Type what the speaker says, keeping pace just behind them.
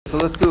So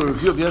let's do a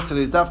review of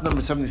yesterday's daf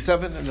number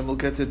 77, and then we'll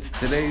get to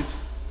today's.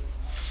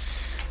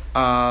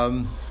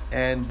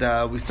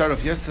 We start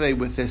off yesterday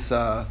with this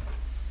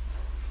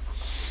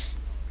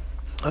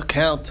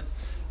account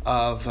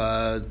of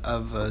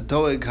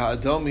Doeg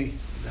HaAdomi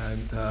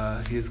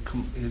and his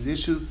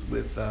issues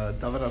with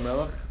David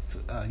HaMelech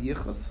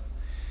Yichus,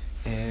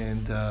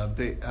 and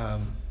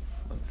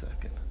one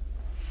second.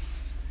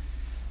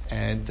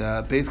 And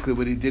basically,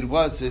 what he did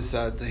was he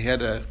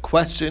had a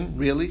question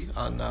really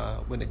on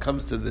when it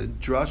comes to the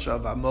drush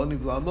of Amoni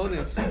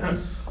v'Amonius.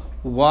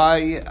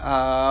 Why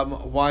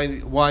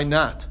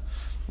not?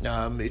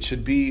 It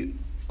should be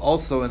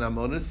also in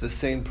Amonis the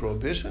same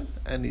prohibition.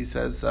 And he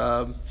says,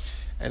 and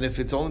if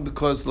it's only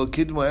because lo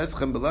kidmo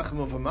eschem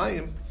belechem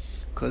u'v'mayim,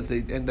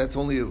 and that's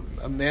only a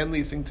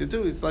manly thing to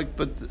do. He's like,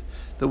 but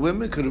the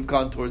women could have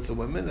gone towards the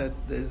women. That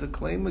there's a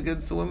claim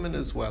against the women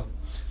as well.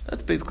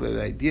 That's basically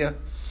the idea.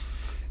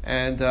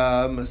 And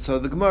so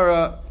the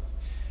Gemara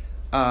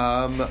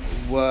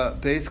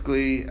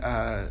basically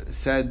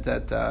said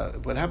that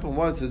what happened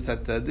was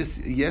that this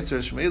Yeser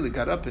Shmueli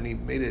got up and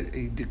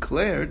he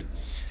declared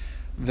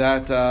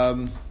that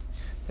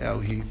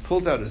he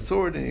pulled out a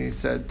sword and he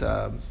said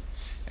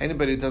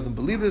anybody who doesn't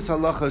believe this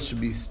halacha should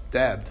be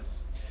stabbed.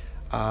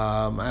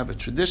 I have a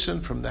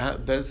tradition from the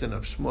Bezdin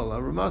of Shmuel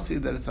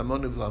HaRamasi that it's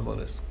Amoni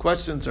v'Amonis.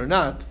 Questions or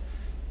not,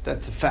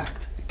 that's a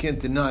fact. You can't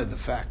deny the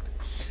fact.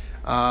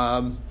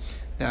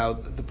 Now,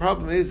 the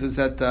problem is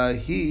that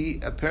he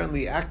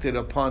apparently acted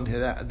upon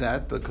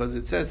that because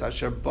it says,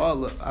 Asher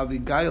Baal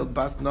Avigail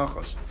Bas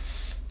Nachash.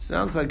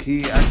 Sounds like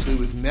he actually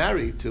was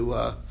married to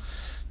a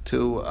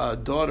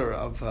daughter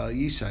of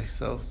Yishai.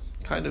 So,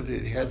 kind of,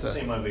 it has not the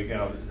same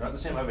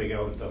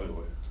Avigail as David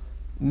was.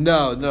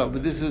 No,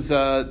 but this is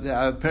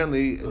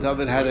apparently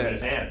David had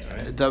his aunt,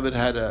 right? David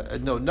had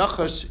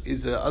Nachash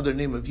is the other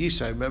name of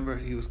Yishai. Remember,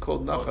 he was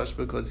called Nachash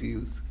because he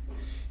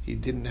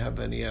didn't have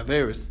any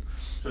Averis.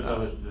 So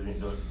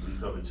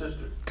David's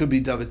sister. Could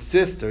be David's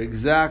sister,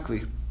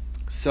 exactly.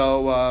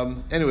 So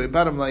anyway,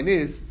 bottom line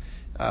is,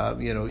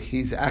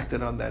 he's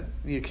acted on that.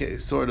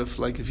 Sort of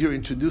like if you're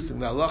introducing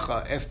the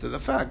halacha after the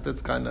fact,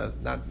 that's kind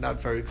of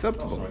not very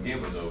acceptable. Also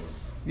Nagir B'Dover.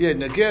 Yeah,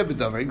 Nagir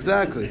B'Dover,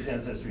 exactly. It's his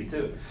ancestry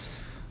too.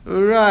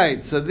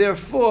 Right. So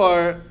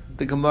therefore,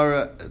 the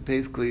Gemara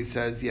basically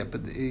says,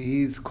 but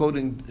he's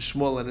quoting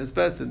Shmuel and his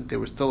best, and they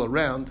were still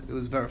around. It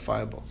was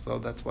verifiable, so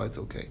that's why it's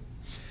okay.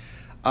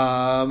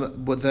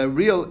 But the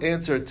real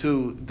answer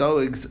to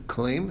Doeg's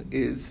claim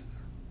is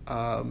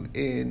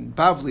in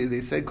Bavli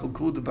they say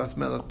Kulkud Bas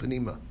Melech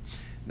Penima,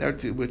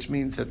 which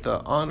means that the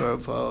honor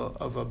of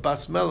a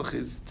Bas Melech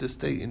is to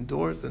stay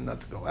indoors and not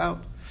to go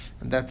out,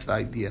 and that's the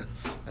idea.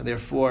 And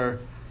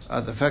therefore,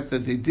 the fact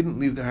that they didn't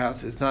leave their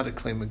house is not a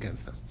claim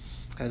against them.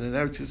 And in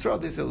Eretz Yisrael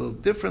they say a little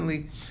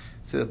differently.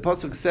 So the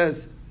pasuk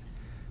says,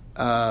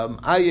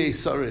 "Aye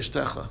Sarah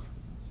Eshtecha,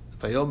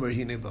 Vayomer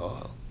Hine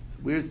Ba'ohel."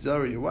 Where's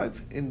Zara, your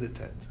wife? In the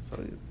tent. So,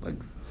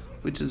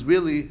 which is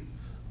really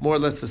more or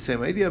less the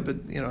same idea, but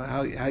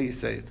how you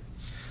say it.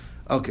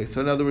 Okay,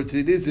 so in other words,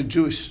 it is a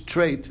Jewish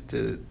trait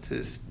to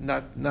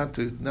not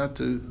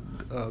to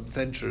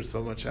venture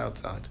so much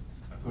outside.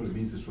 I thought it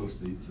means the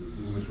woman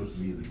is supposed to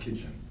be in the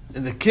kitchen.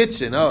 In the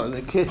kitchen, in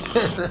the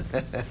kitchen.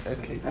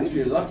 Okay. That's if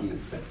you're lucky.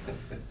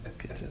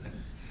 Kitchen.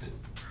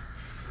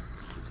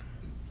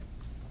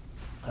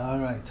 All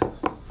right.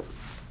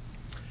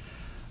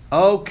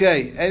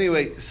 Okay.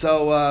 Anyway,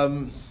 so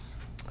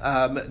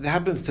it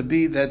happens to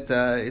be that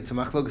it's a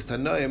machlokas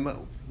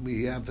tanoim.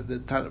 We have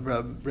the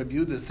Rabbi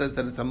Yehuda says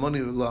that it's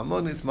amoni v'lo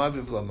amonis,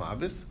 maviv v'lo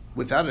mavis,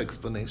 without an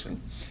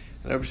explanation.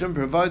 And Rabbi Shimon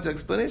provides an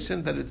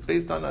explanation that it's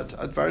based on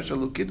advar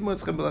shalu kidmo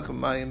eschem belechem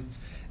mayim,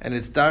 and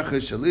it's darcha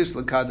shalish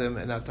lekadem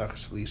and not darcha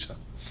shalisha.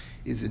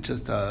 Is it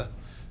just a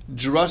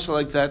drush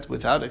like that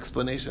without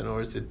explanation, or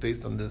is it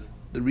based on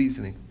the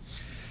reasoning?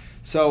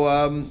 So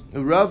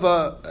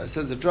Rava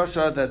says a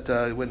drasha that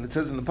when it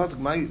says in the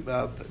pasuk,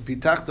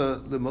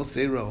 "Bitachta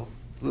lemosiroi,"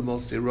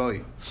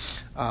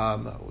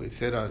 we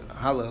said on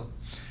Hallel.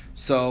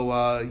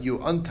 So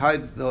you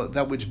untied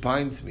that which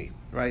binds me,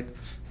 right?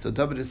 So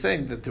David is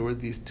saying that there were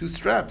these two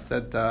straps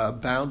that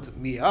bound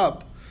me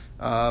up,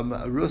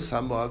 Rus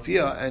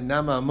HaMoaviyah and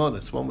Nama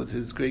Amonis. One was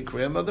his great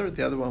grandmother,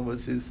 the other one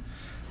was his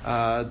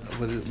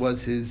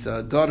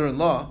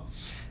daughter-in-law.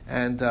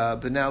 And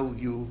but now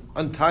you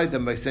untie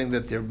them by saying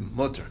that they're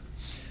mutter.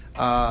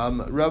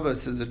 Rava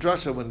says a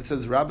drasha when it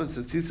says Rabba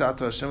says Sisa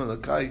Ato Hashem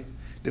Elokai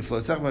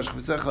Niflosech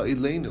Mashchvisecha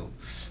Ileinu.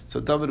 So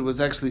David was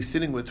actually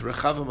sitting with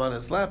Rechavim on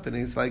his lap, and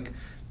he's like,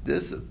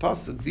 "This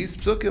pasuk, these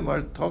psukim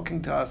are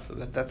talking to us.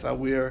 That's how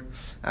we're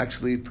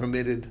actually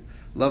permitted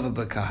lava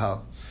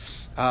b'kahal."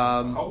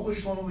 How old was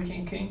Shlomo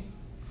became king?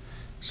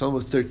 Shlomo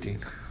was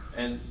 13.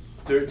 And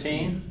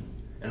 13,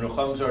 and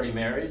Rechavim's already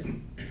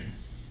married.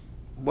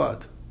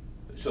 What?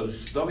 So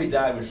David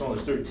died when Shlomo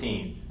was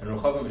 13, and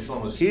Rechavim and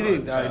Shlomo was. He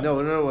didn't die. No,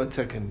 1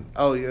 second.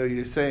 Oh,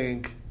 you're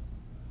saying.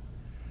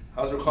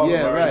 How's Rechavim?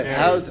 Yeah, right.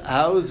 Married?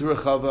 How's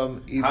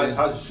Rechavim even?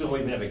 How's Shlomo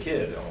even have a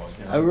kid? Almost.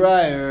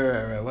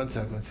 Right. 1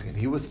 second.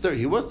 He was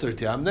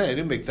 13. I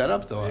didn't make that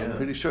up though. Yeah. I'm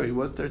pretty sure he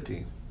was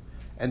 13.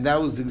 And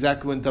that was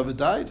exactly when David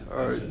died?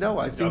 Or no,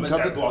 I think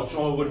David... Well,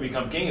 Shlomo wouldn't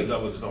become king if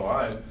David was still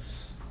alive.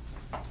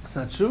 It's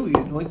not true. He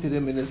anointed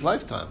him in his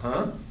lifetime.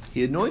 Huh?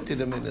 He anointed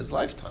him in his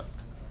lifetime.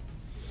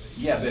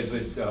 Yeah,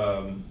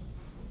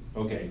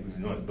 okay,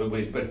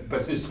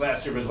 but his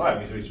last year of his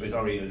life, he's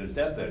already at his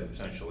deathbed,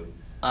 essentially.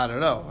 I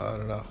don't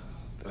know.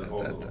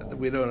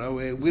 We don't know.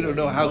 We don't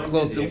know how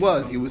close it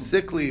was. He was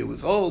sickly. He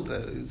was old.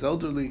 He was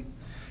elderly.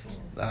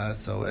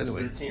 So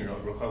anyway, 13.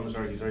 He's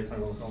already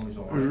talking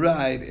about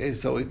right.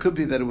 So it could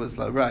be that it was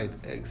right.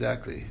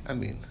 Exactly. I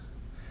mean,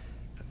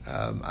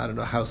 I don't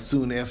know how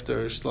soon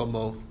after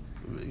Shlomo,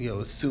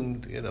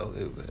 assumed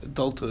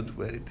adulthood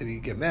did he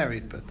get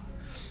married, but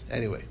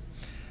anyway,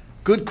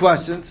 good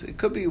questions. It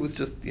could be it was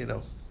just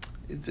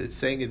it's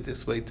saying it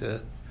this way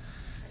to.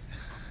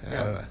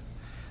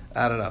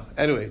 I don't know.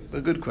 Anyway,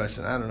 a good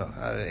question. I don't know.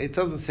 It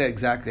doesn't say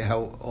exactly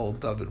how old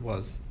David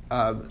was.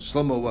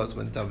 Shlomo was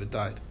when David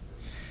died.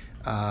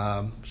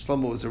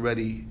 Shlomo was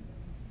already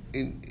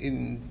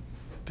in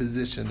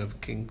position of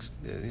king,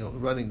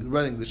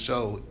 running the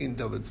show in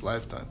David's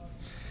lifetime.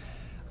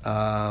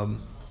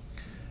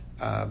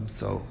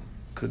 So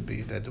could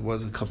be that it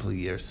was a couple of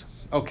years.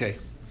 Okay.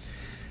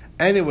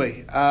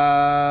 Anyway,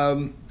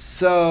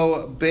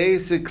 so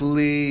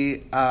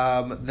basically,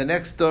 the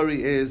next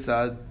story is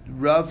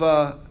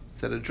Rava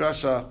said a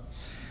drasha.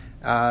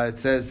 It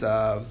says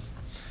that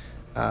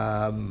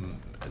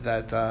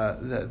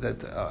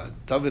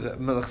David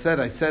Melech said,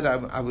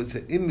 I was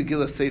in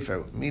Megillah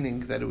Sefer,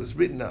 meaning that it was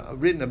written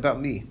about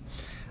me.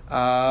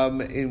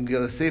 In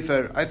Megillah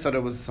Sefer, I thought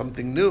it was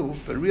something new,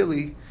 but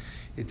really,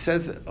 it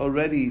says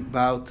already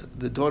about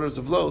the daughters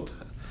of Lot,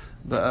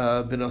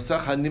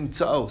 Benosacha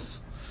Nimtzaos.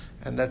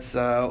 And that's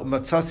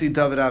Matzasi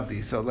David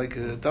Avdi. So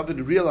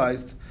David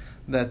realized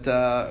that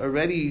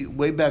already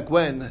way back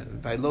when,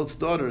 by Lot's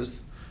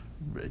daughters,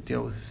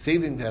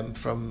 saving them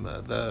from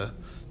the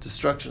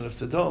destruction of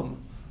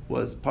Sodom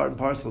was part and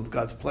parcel of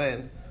God's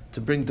plan to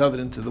bring David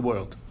into the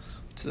world.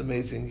 Which is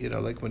amazing,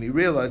 when he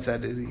realized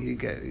that, he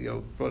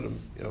brought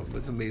him, it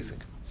was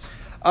amazing.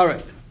 All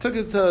right, took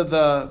us to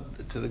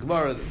the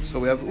Gemara. So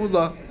we have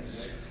Ula.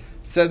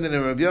 Said in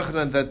Rabbi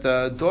Yochanan that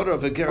the daughter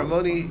of a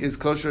Geramoni is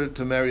kosher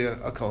to marry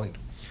a Kohen.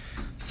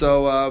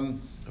 So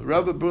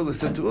Rabbi Brula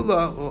said to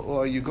Ula,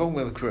 or are you going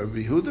with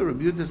Rabbi Yehuda?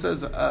 Rabbi Yehuda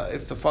says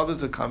if the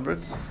father's a convert,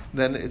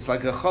 then it's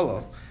like a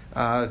cholol.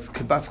 It's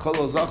kibas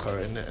cholol zachar,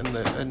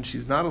 and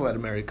she's not allowed to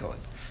marry Kohen.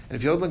 And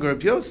if you're holding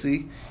Rabbi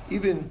Yossi,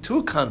 even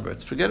two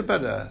converts, forget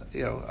about a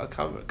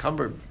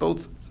convert,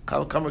 both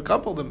convert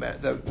couple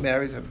that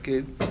marries have a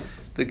kid,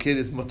 the kid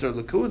is mutar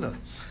lakuna.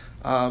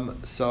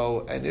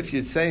 And if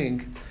you're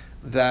saying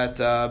that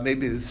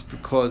maybe it's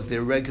because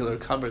they're regular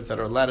converts that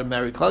are allowed to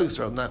marry Klal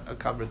Yisrael, not a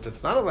convert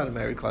that's not allowed to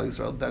marry Klal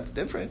Yisrael, that's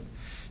different.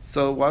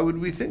 So why would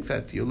we think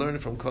that? You learn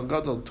it from Kohen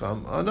Gadol to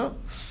Amana.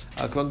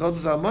 Kohen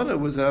Gadol to Amana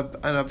was an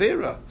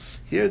Avera.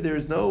 Here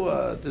there's no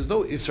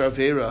Isra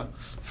Avera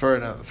for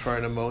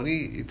an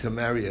Amoni to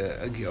marry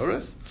a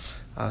Gioris.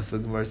 So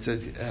the Gemara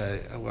says, a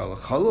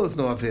Chalal is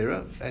no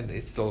Avera, and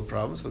it's still a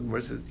problem. So the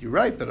Gemara says, you're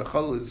right, but a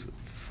Chalal is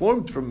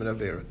formed from an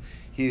Avera.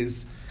 He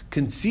is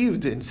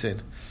conceived in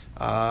sin.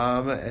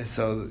 But a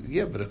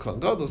Kohen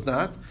Gadol is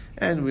not,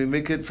 and we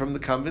make it from the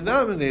common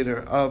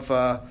denominator of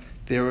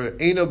they're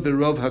Eino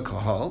Birov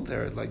HaKahal,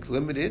 they're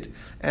limited,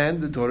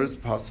 and the daughter's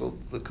apostle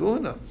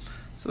L'Kuhuna.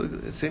 So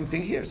the same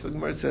thing here. So the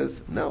Gemara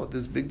says, no,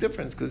 there's a big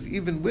difference, because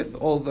even with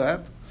all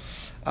that,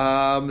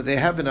 they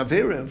have an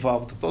Avera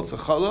involved, both the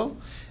Chalal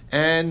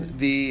and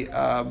the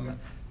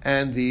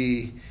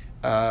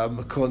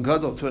Kohen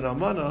Gadol to an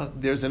Almana,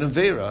 there's an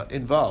Avera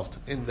involved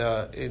in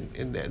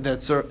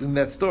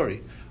that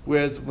story.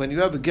 Whereas when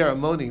you have a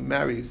Geramoni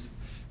marries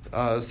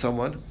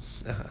someone,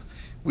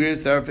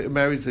 whereas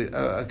marries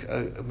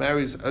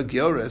a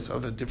Giores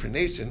of a different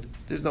nation,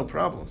 there's no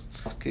problem.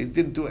 Okay, he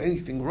didn't do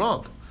anything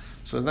wrong,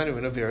 so it's not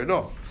even a Avera at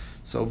all.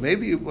 So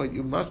maybe what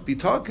you must be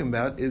talking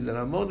about is an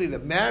Amoni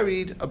that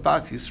married a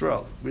Bas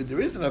Yisrael, where there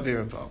is an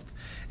Avera involved.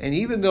 And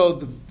even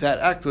though that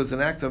act was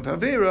an act of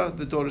Avera,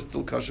 the daughter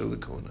still kosher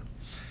l'kuna.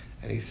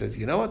 And he says,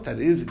 you know what, that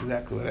is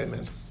exactly what I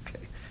meant.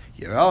 Okay,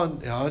 you're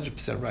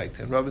 100% right.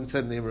 And Rabban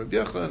said in the name of Rabbi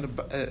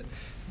Yochanan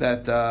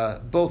that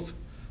both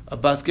a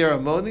Bas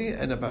Geramoni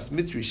and a Bas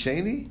Mitzri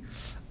Sheni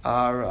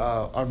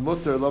are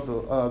mutter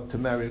to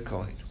marry a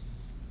Kohen.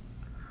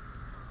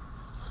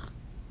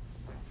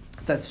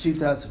 That's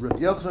Shitas Rabbi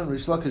Yochanan.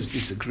 Rish Lakish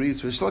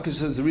disagrees. Rish Lakish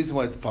says the reason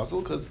why it's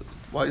possible, because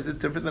why is it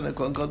different than a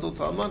Kohen Gadol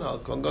to Almana? A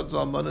Kohen Gadol to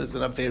Almana is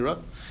an Avera.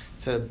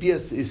 It's a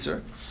Bias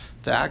Iser.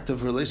 The act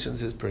of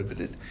relations is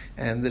prohibited,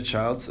 and the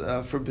child's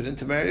forbidden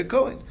to marry a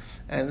Kohen.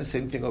 And the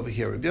same thing over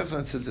here. Rabbi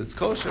Yochanan says it's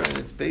kosher, and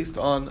it's based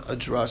on a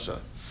drasha.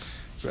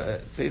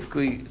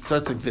 Basically, it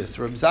starts like this.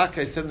 Rabbi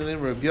Zakkai said in the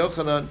name of Rabbi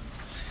Yochanan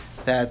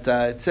that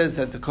it says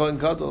that the Kohen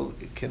Gadol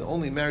can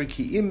only marry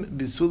Ki'im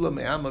Bisula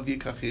Me'am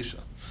Avikachisha.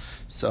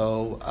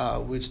 So,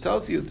 which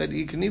tells you that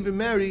he can even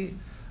marry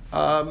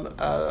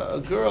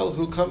a girl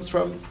who comes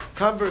from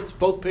converts.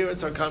 Both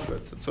parents are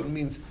converts. That's what it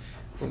means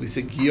when we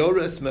say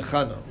Giores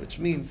Mechana, which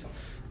means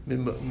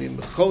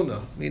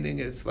Mimchona, meaning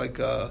it's like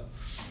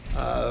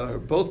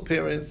both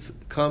parents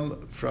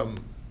come from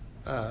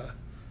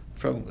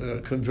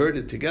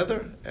converted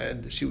together,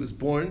 and she was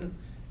born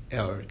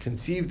or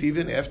conceived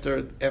even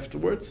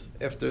afterwards,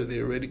 after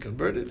they already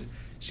converted.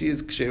 She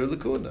is ksher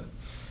l'kuna,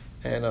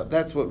 and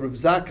that's what Reb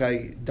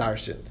Zakkai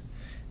darshaned.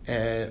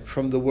 And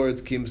from the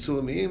words Ki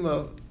Msula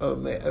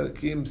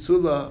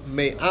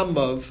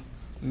me'amav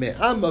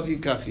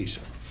yikachisha.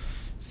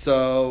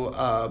 So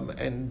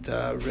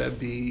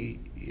Rabbi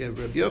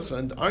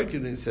Yochanan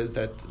argued and says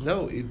that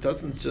no, it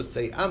doesn't just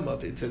say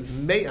amav, it says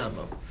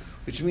me'amav,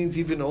 which means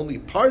even only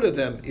part of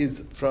them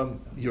is from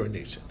your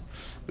nation,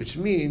 which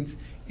means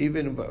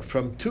even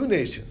from two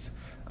nations.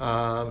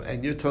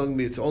 And you're telling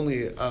me it's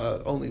only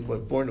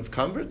born of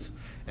converts,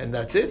 and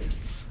that's it.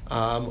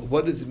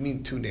 What does it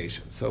mean, two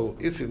nations? So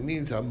if it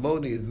means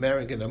Ammoni is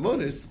marrying an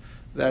Ammonis,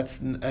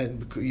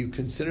 and you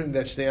considering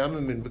that Shnei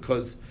Amamin,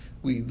 because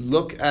we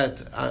look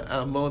at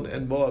Ammon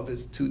and Moab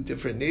as two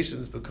different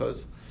nations,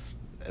 because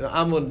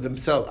Ammon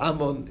themselves,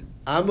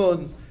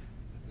 Ammon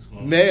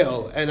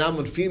male and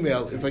Ammon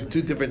female is like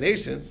two different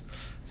nations.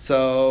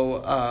 So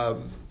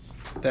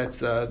that's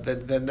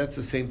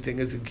the same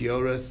thing as a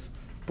Gioras,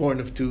 born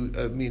of two,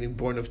 meaning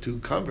born of two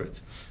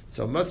converts.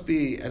 So it must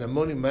be an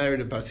Ammoni married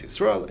a Bas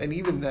Yisrael, and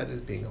even that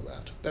is being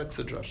allowed. That's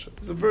the drasha.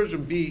 There's a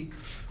version B,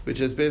 which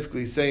is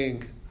basically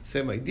saying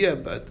same idea,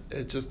 but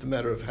it's just a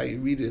matter of how you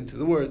read it into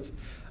the words.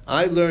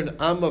 I learned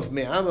Amav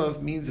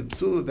me'amav means a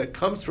psula that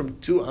comes from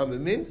two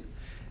amamin,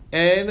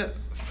 and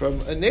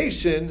from a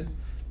nation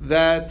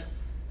that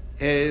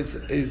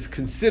is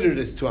considered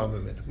as two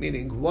amamin,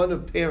 meaning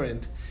one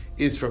parent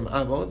is from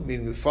Ammon,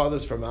 meaning the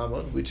father's from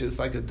Ammon, which is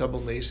like a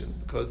double nation,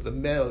 because the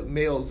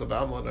males of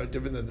Ammon are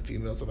different than the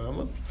females of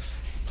Ammon.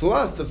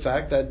 Plus the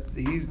fact that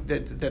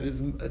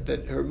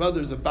that her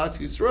mother's a Bas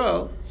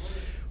Yisrael,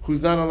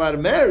 who's not allowed to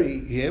marry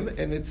him,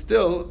 and it's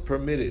still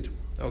permitted.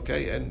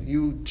 Okay, and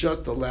you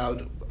just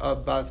allowed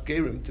Bas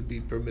Gerim to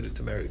be permitted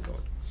to marry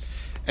Kohen.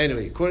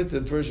 Anyway, according to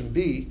the version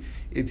B,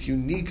 it's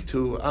unique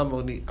to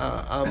Ammoni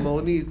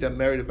that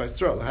married a Bas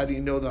Yisrael. How do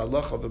you know the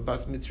halacha of a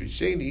Bas Mitzri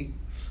Sheni?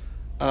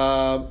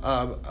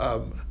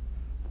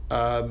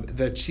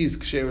 That she's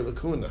ksher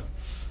l'kuna.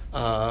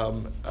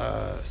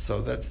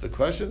 So that's the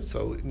question.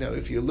 So now,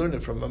 if you learn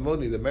it from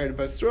Ammoni that married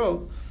by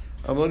Yisrael,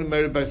 Ammoni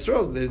married by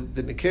Yisrael,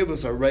 the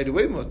nekevos are right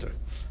away mutter.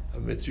 A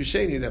Mitzri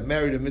Sheni that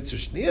married a Mitzri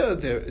Shnia,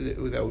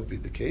 that would be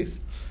the case.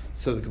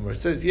 So the Gemara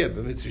says, yeah,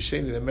 but Mitzri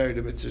Sheni that married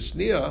a Mitzri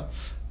Shnia,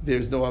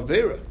 there's no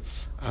avera.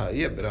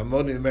 Yeah, but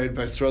Ammoni that married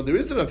by Yisrael, there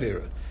is an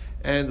avera.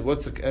 And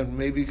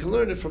maybe you can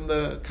learn it from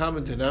the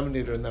common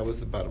denominator, and that was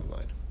the bottom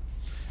line.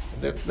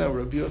 And that's now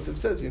Rabbi Yosef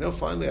says,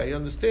 finally I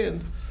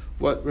understand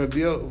what Rabbi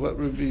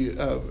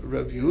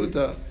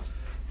Yehuda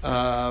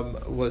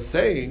was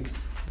saying,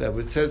 that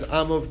it says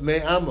Amav me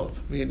Amav,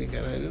 meaning,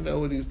 and I didn't know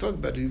what he was talking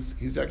about,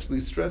 he's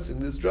actually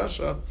stressing this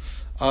drasha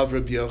of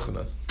Rabbi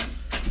Yochanan.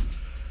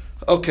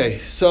 Okay,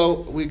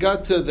 so we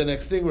got to the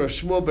next thing. Rav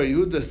Shmuel Bar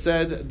Yehuda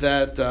said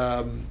that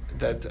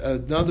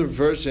another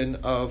version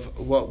of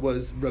what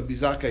was Rabbi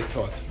Zakkai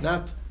taught,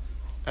 not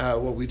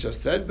what we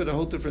just said, but a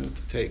whole different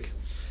take.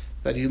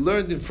 That he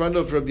learned in front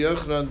of Rabbi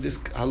Yochanan this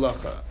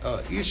halacha.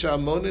 Isha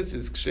Ammonis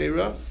is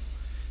kshera,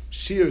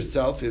 she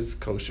herself is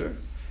kosher,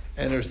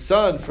 and her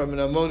son from an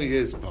Ammoni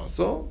is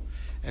pasol,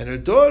 and her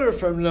daughter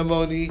from an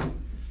Ammoni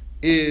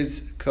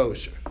is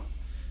kosher.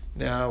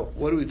 Now,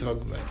 what are we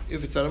talking about?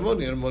 If it's an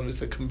Ammoni is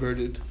that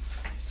converted.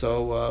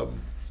 So,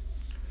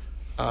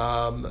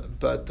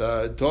 but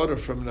daughter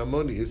from an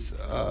Ammoni is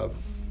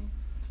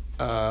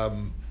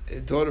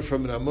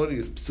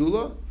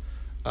psula.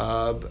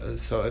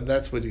 So, and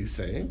that's what he's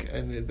saying,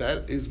 and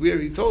that is where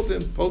he told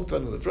him, poked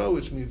on the levra,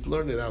 which means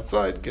learn it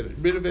outside, get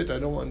rid of it. I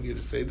don't want you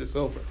to say this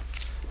over,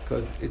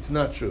 because it's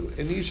not true.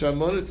 In Isha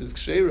Ammonis is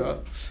kshera,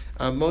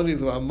 Ammoni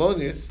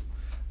v'Ammonis,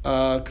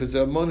 because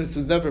Ammonis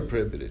is never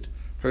prohibited.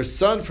 Her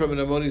son from an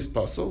Ammoni is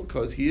pasol,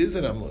 because he is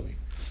an Ammoni.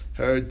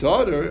 Her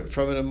daughter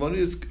from an Ammoni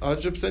is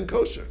 100%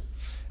 kosher.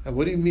 And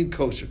what do you mean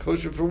kosher?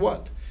 Kosher for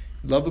what?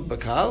 Love of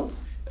Bakal?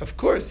 Of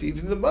course,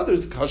 even the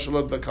mother's kosher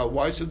love bakal.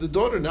 Why should the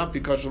daughter not be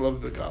kosher love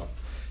bakal?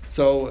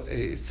 So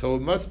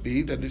it must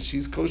be that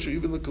she's kosher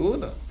even the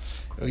kahuna.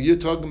 You're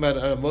talking about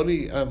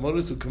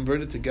Ammonis who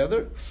converted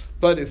together,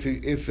 but if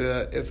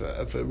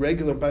a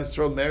regular Bas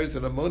Yisrael marries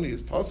an Ammoni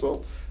is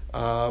possible,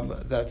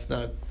 that's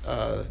not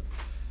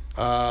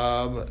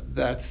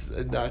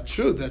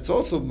true. That's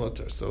also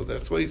mutter. So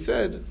that's why he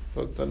said,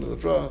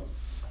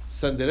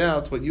 send it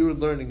out. What you were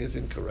learning is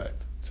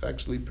incorrect. It's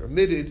actually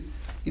permitted,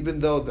 even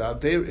though the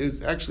Avera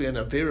is actually an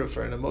Avera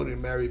for an Ammoni to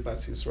marry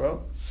Bas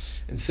Yisrael.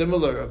 And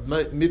similar, a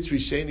Mitzri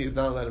Sheni is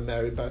not allowed to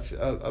marry a Bas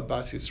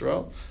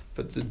Yisrael,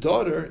 but the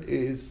daughter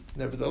is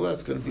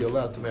nevertheless going to be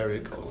allowed to marry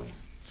a Kohen.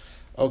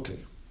 Okay.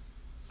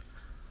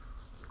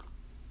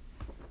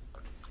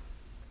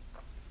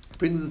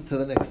 Brings us to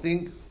the next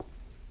thing.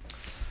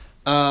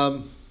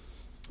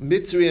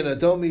 Mitzri and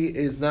Adomi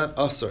is not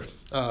Asr.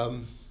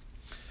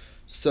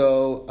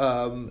 So,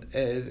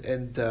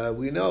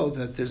 we know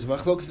that there's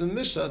machlokas in the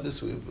Mishnah.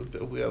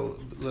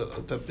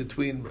 That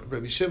between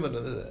Rabbi Shimon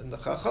and the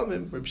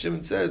Chachamim, Rabbi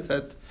Shimon says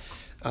that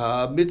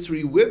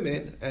Mitzri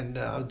women and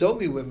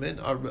Adomi women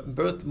are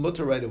burnt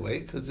mutter right away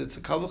because it's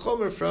a kal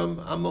v'chomer from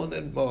Ammon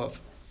and Moab.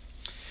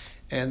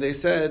 And they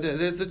said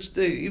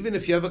even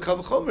if you have a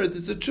kal v'chomer,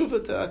 there's a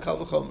tshuva to a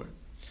kal v'chomer.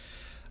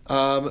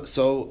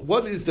 So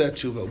what is that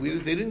tshuva?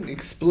 They didn't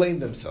explain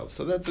themselves.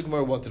 So that's the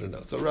Gemara wanted to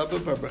know. So Rabbi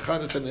Bar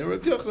Chanatan and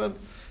Rabbi Yochanan,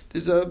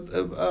 there's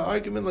a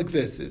argument like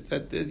this,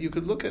 that you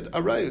could look at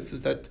Arayos,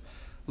 is that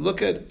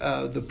look at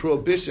the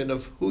prohibition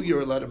of who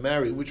you're allowed to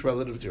marry, which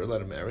relatives you're allowed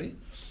to marry.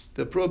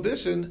 The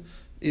prohibition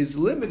is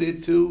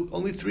limited to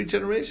only 3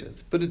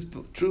 generations, but it's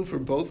true for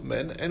both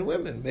men and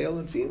women, male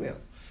and female.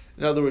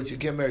 In other words, you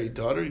can't marry your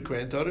daughter, your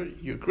granddaughter,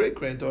 your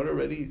great-granddaughter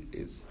already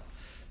is,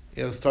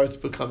 starts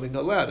becoming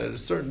allowed. At a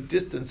certain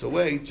distance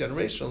away,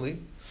 generationally,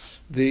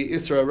 the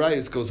Isra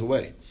Arayos goes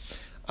away.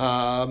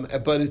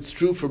 But it's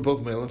true for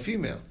both male and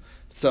female.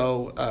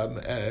 So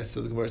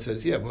the Gemara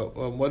says,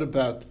 what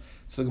about?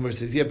 So the Gemara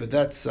says, but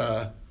that's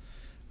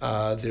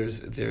and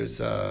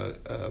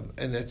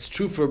that's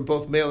true for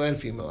both male and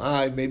female.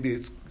 Maybe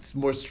it's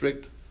more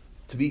strict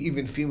to be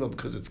even female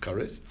because it's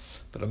kares,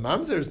 but a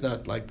mamzer is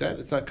not like that.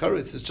 It's not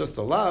kares; it's just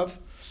a lav.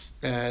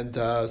 And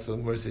so the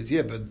Gemara says,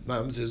 but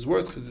mamzer is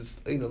worse because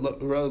it's love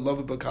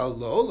bakal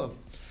la'olam.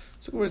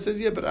 So the Gemara says,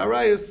 but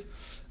arayos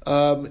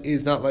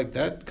is not like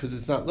that because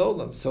it's not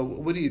la'olam. So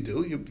what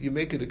do? You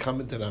make it a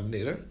common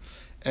denominator,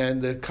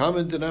 and the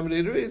common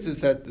denominator is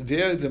that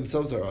they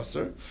themselves are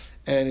aser,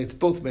 and it's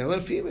both male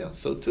and female.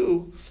 So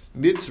too,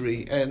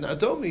 Mitzri and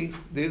Adomi,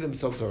 they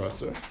themselves are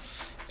aser,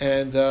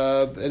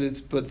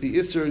 but the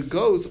Isser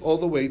goes all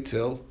the way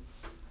till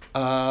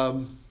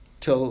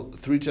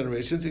 3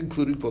 generations,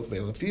 including both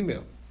male and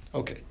female.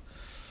 Okay.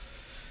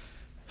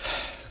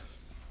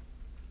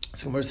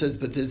 So Gemara says,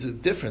 but there's a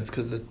difference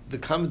because the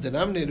common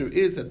denominator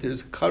is that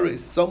there's kares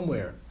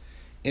somewhere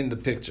in the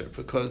picture,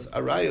 because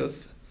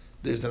arayos,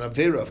 there's an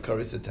avera of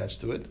kares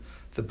attached to it.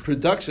 The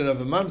production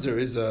of a mamzer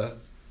is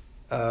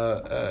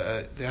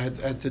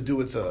had to do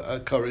with a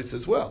kares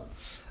as well.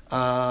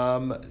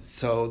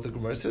 So the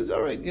Gemara says,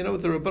 all right, the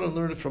Rabbanan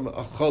learned it from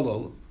a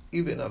cholol,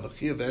 even of a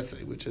chiyuv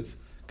esay, which is,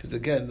 because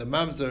again, the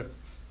mamzer,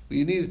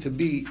 you need it to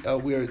be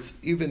where it's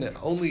even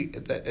only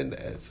that, and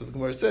so the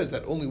Gemara says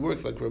that only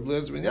works like Rabbi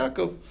Eliezer ben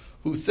Yaakov,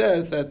 who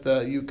says that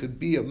you could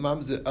be a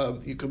mamzer,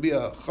 you could be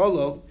a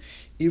cholol,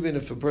 even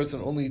if a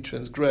person only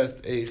transgressed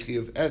a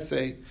chiyuv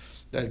esay.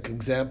 Like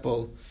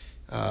example,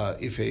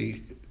 if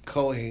a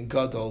Kohen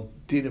Gadol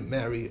didn't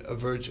marry a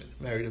virgin,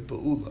 married a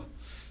Ba'ula.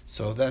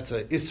 So that's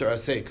a Isser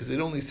Aseh, because it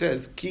only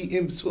says, Ki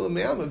im psulah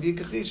me'ama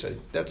v'yikachisha.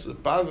 That's a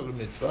positive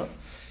mitzvah.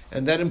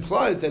 And that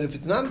implies that if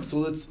it's not a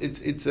psul,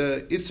 it's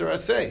a Isser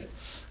Aseh.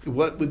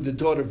 What would the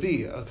daughter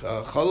be, a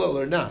chalal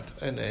or not?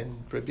 And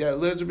Rabbi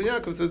Eliezer ben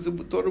Yaakov says the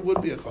daughter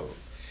would be a chalal.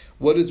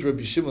 What is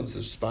Rabbi Shimon's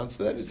response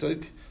to that? It's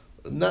like,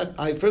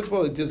 first of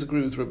all, I disagree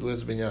with Rabbi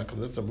Eliezer ben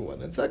Yaakov. That's number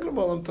one. And second of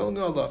all, I'm telling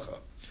you halacha.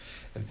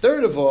 And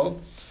third of all,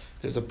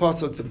 there's a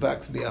pasuk that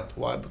backs me up.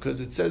 Why? Because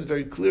it says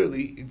very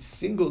clearly, it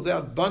singles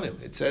out banim.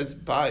 It says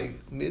by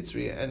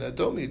Mitzri and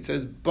Adomi. It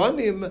says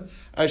banim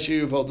asher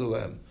yuvaldu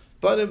lehem.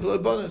 Banim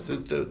v'lebanim. It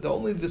says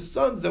only the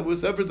sons that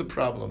was ever the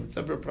problem. It's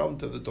never a problem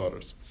to the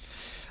daughters.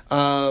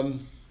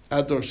 Ador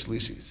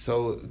shlishi.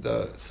 So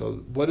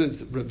what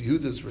is Rabbi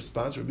Yehuda's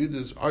response? Rabbi Yehuda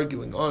is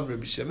arguing on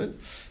Rabbi Shimon,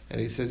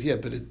 and he says,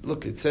 but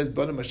it says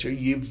banim asher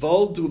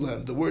yivaldu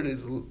lehem. The word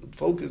is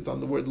focused on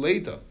the word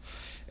leida.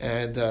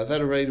 And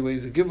that already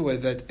is a giveaway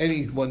that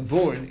anyone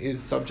born is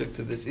subject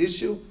to this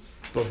issue,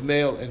 both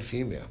male and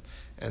female.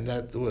 And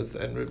Rabbi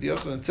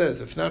Yochanan says,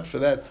 if not for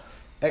that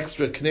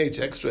extra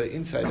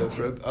insight of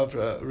Rabbi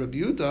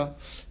Yehuda,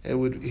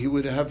 he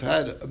would have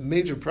had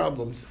major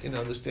problems in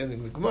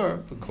understanding the Gemara,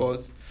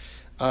 because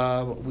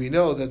we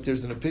know that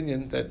there's an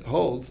opinion that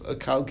holds a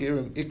kal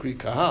gerim ikri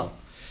kahal,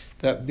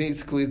 that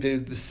basically they're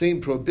the same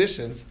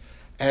prohibitions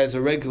as a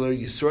regular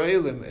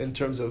Yisraelim in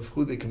terms of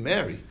who they can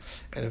marry.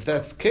 And if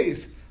that's the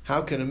case,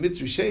 how can a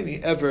Mitzri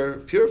Sheni ever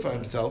purify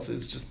himself?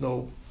 There's just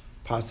no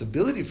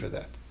possibility for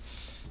that.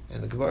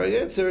 And the Gemara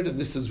answered, and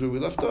this is where we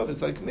left off,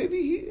 it's like maybe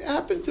he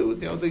happened to,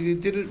 they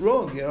did it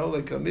wrong,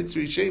 like a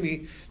Mitzri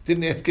Sheni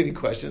didn't ask any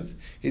questions,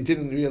 he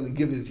didn't really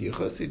give his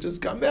yichus, he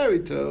just got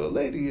married to a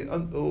lady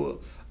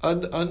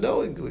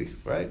unknowingly,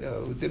 right?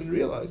 Who didn't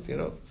realize,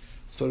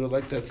 sort of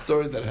like that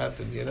story that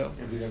happened,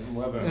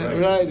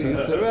 Right,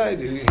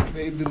 he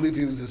made believe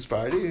he was a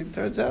Sephardi, it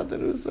turns out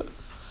that it was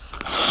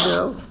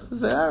it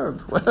was an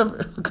Arab,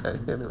 whatever. Okay,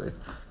 anyway, it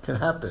can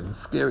happen. It's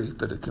scary,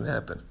 but it can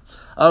happen.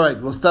 All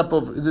right, we'll stop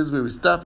over. This is where we stop.